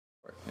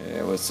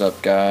What's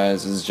up,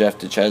 guys? This is Jeff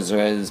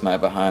Dechesare. This is my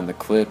behind the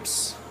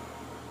clips.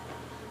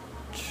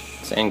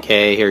 It's NK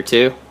here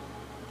too.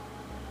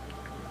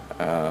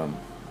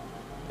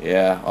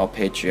 Yeah, all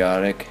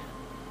patriotic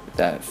with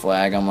that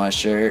flag on my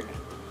shirt.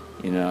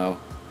 You know,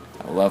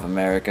 I love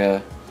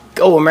America.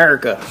 Go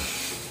America!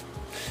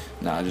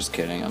 Nah, just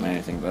kidding. I'm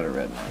anything but a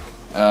redneck.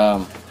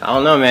 I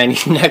don't know, man.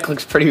 Your neck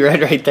looks pretty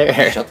red right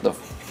there. Shut the.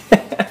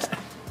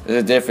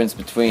 There's a difference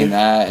between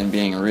that and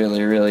being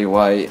really, really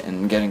white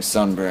and getting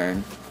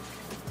sunburn.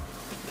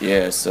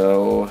 Yeah,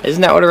 so.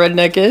 Isn't that what a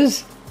redneck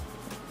is?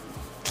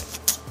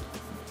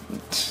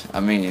 I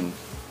mean,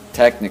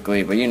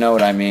 technically, but you know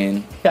what I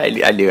mean. Yeah,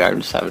 I do.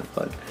 I'm just having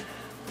fun.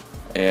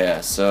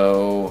 Yeah,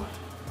 so.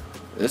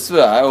 This is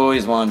what I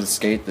always wanted to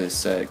skate this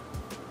set.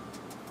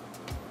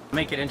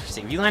 Make it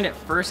interesting. If you land it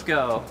first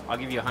go, I'll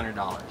give you $100.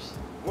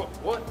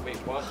 What? Wait,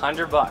 what?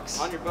 $100.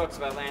 $100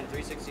 if I land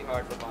 360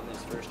 hard flip on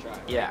this first try.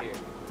 Yeah. Right here.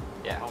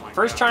 Yeah. Oh my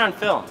First God. try on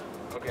film.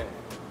 Okay.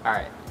 All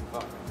right.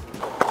 Fuck.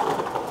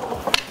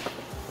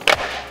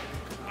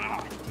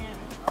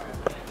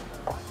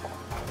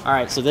 All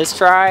right. So this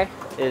try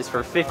is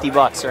for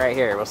 $50 right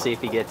here. We'll see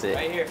if he gets it.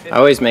 Right here. 50. I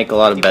always make a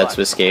lot of 50 bets bucks.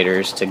 with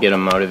skaters to get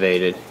them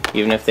motivated.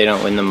 Even if they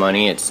don't win the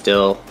money, it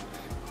still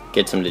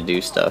gets them to do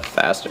stuff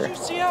faster. Did you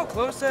see how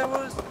close that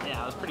was?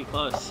 Yeah, it was pretty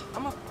close.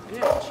 I'm a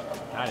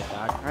bitch. Got it,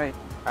 dog. All right.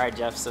 All right,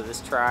 Jeff. So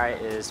this try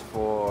is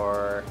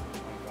for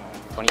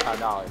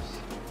 $25.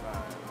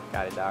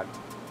 Got it, dog.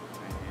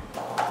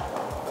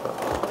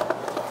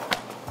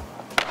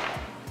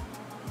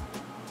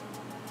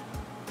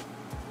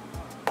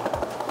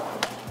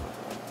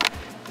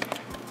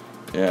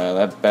 Yeah,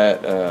 that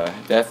bet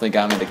definitely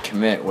got me to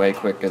commit way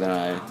quicker than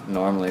I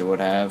normally would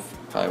have.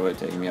 Probably would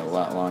have taken me a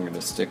lot longer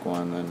to stick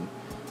one than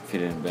if he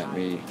didn't bet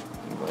me,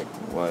 like,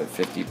 what,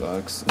 $50?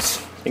 I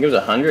think it was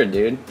 100,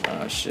 dude.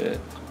 Oh, shit.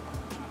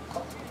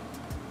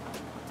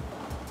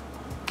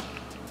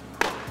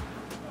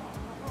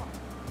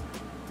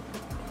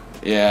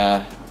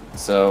 Yeah,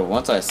 so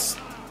once I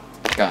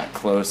got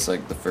close,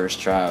 like, the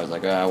first try, I was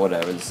like, ah,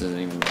 whatever, this isn't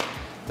even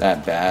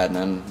that bad. And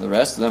then the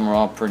rest of them were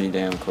all pretty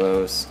damn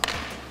close,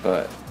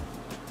 but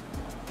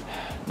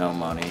no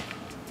money.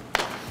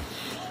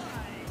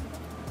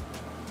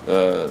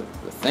 The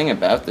thing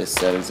about this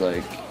set is,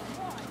 like,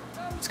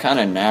 it's kind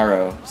of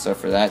narrow, so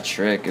for that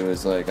trick, it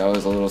was like, I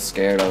was a little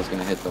scared I was going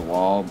to hit the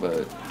wall,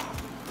 but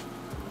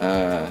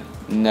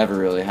never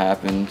really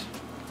happened.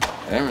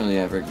 I didn't really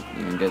ever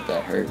even get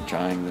that hurt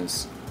trying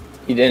this.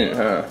 You didn't,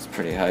 huh? I was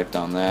pretty hyped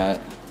on that.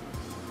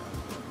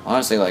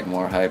 Honestly, like,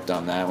 more hyped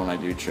on that when I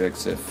do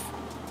tricks if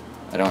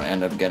I don't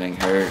end up getting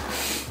hurt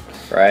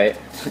Right.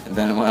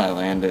 than when I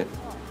land it.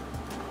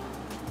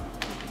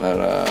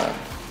 But,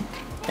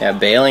 Yeah,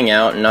 bailing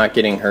out and not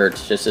getting hurt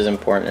is just as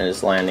important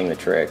as landing the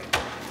trick.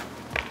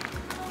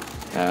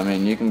 I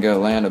mean, you can go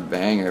land a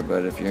banger,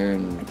 but if you're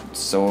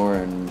sore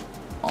and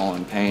all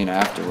in pain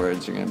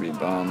afterwards, you're going to be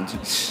bummed.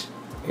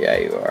 Yeah,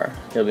 you are.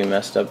 You'll be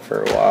messed up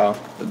for a while.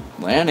 The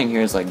landing here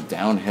is like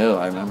downhill.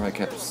 I remember I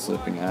kept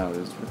slipping out. It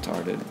was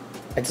retarded.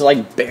 It's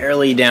like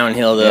barely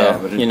downhill though, Yeah,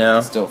 but you know?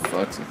 it still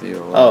fucks with you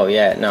a lot. Oh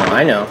yeah, no,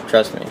 I know.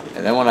 Trust me.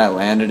 And then when I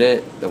landed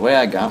it, the way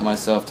I got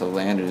myself to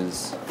land it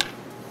is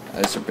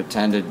I just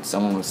pretended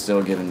someone was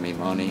still giving me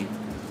money.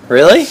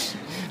 Really?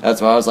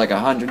 That's why I was like,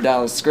 $100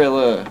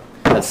 Skrilla.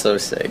 That's so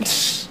sick.